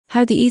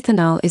How the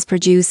ethanol is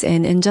produced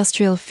in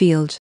industrial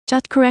field.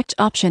 That correct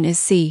option is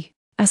C.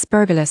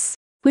 Aspergillus.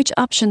 Which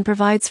option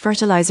provides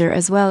fertilizer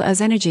as well as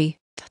energy?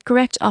 That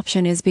correct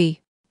option is B.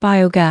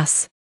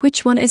 Biogas.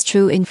 Which one is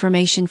true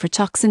information for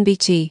toxin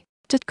Bt?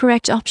 That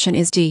correct option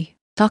is D.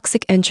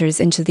 Toxic enters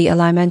into the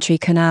alimentary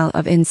canal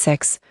of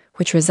insects,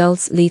 which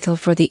results lethal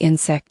for the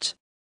insect.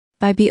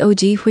 By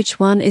BOD, which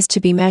one is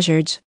to be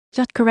measured?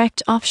 That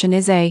correct option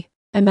is A.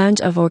 Amount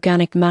of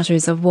organic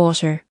matters of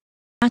water.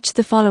 Match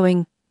the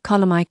following.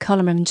 Column I,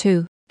 column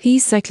 2. P.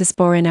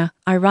 Cyclosporina,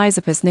 I.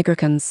 Rhizopus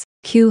nigricans.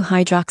 Q.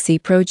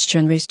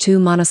 Hydroxyprogesterone root 2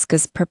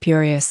 monoscus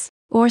purpureus.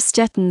 Or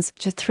statins,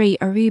 J3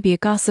 Arabia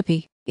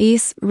gossipi.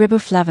 Is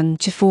riboflavin,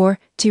 J4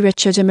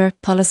 Trichoderma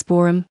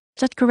polysporum.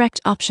 That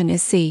correct option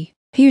is C.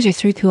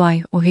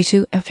 P3 or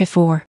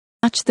H2F4.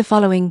 Match the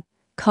following.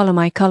 Column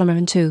I,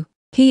 column 2.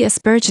 P.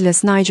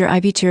 Aspergillus niger I.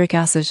 Butyric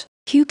acid.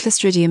 Q.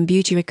 Clostridium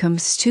butyricum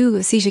 2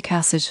 acetic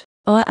acid.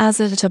 O.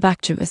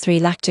 Azotobacter 3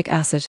 lactic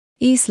acid.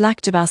 Is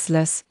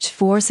lactobacillus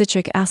 4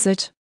 citric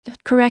acid. The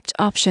correct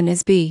option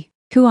is B.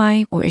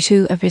 QI or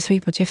 2 of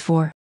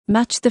 3.4.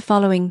 Match the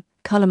following.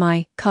 Column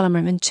I,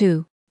 column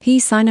 2. P.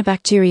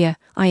 Cyanobacteria,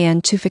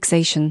 IN2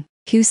 fixation.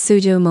 Q.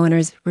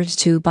 Pseudomonas root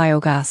 2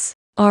 biogas.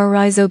 R.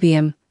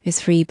 Rhizobium is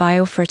 3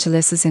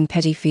 biofertilises in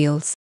petty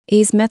fields.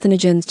 Is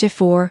methanogens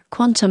J4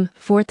 quantum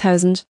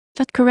 4000.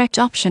 That correct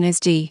option is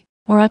D.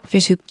 Or up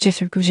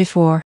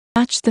J4.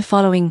 Match the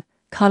following.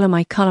 Column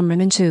I,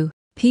 column 2.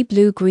 P.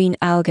 Blue-green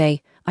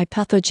algae. I.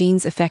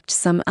 Pathogens affect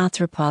some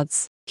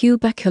arthropods. Q.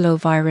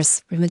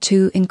 Baculovirus,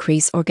 Rima2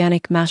 increase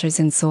organic matters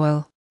in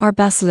soil. R.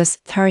 Bacillus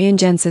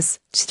thuringiensis,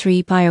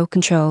 3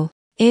 biocontrol.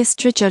 Is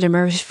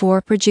Trichoderma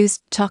 4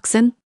 produced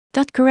toxin?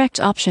 That correct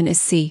option is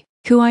C.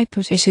 QI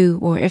put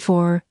I2 or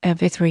I4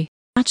 F3.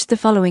 Match the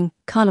following.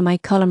 Column I,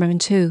 column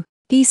 2.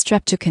 P.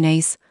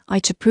 Streptokinase, I.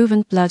 To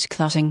prevent blood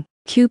clotting.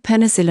 Q.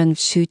 Penicillin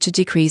 2 to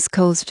decrease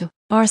cold.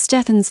 R.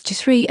 Statins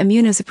 3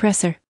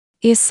 immunosuppressor.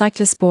 Is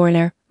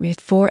cyclosporina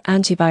root 4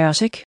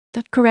 antibiotic?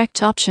 That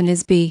correct option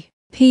is B.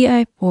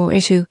 PA or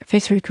I2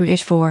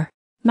 F4.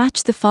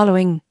 Match the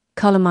following.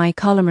 Column I,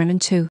 column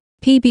 2.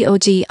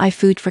 PBOD I.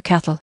 Food for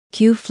cattle.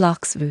 Q.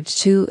 Phlox root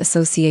 2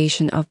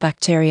 association of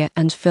bacteria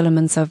and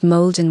filaments of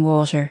mold in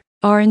water.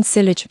 R.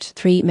 Ensilage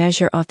 3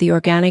 measure of the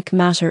organic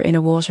matter in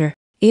a water.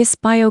 Is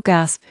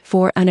biogas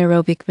 4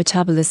 anaerobic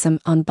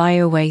metabolism on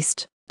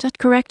bio-waste. That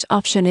correct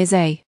option is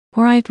A.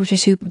 Or I put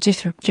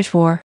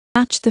I2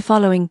 Match the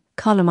following.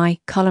 Column I,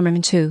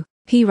 column 2.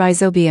 P.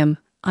 Rhizobium,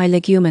 I.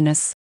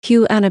 Leguminous.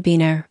 Q.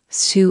 Anabiner,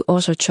 2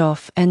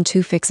 autotroph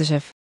N2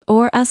 fixative.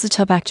 Or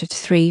Azotobacter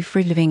 3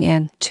 free-living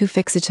N2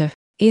 fixative.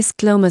 Is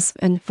glomus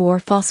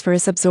N4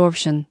 phosphorus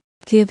absorption.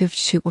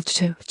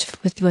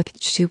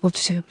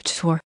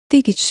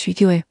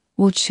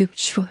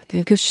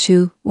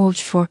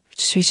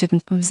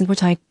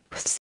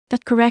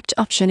 That correct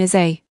option is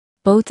A.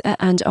 Both A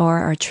and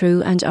R are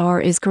true and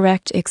R is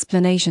correct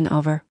explanation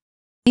of R.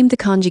 Name the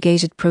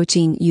conjugated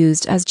protein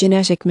used as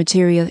genetic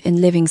material in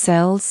living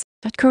cells.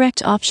 That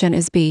correct option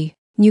is B.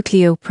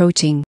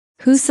 Nucleoprotein.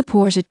 Who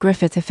supported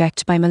Griffith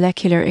effect by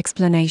molecular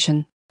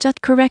explanation?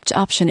 That correct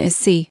option is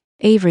C.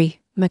 Avery,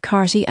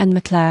 McCarty and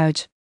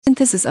MacLeod.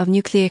 Synthesis of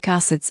nucleic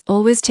acids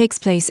always takes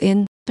place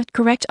in. That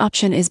correct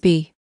option is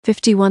B.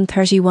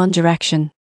 5131 direction.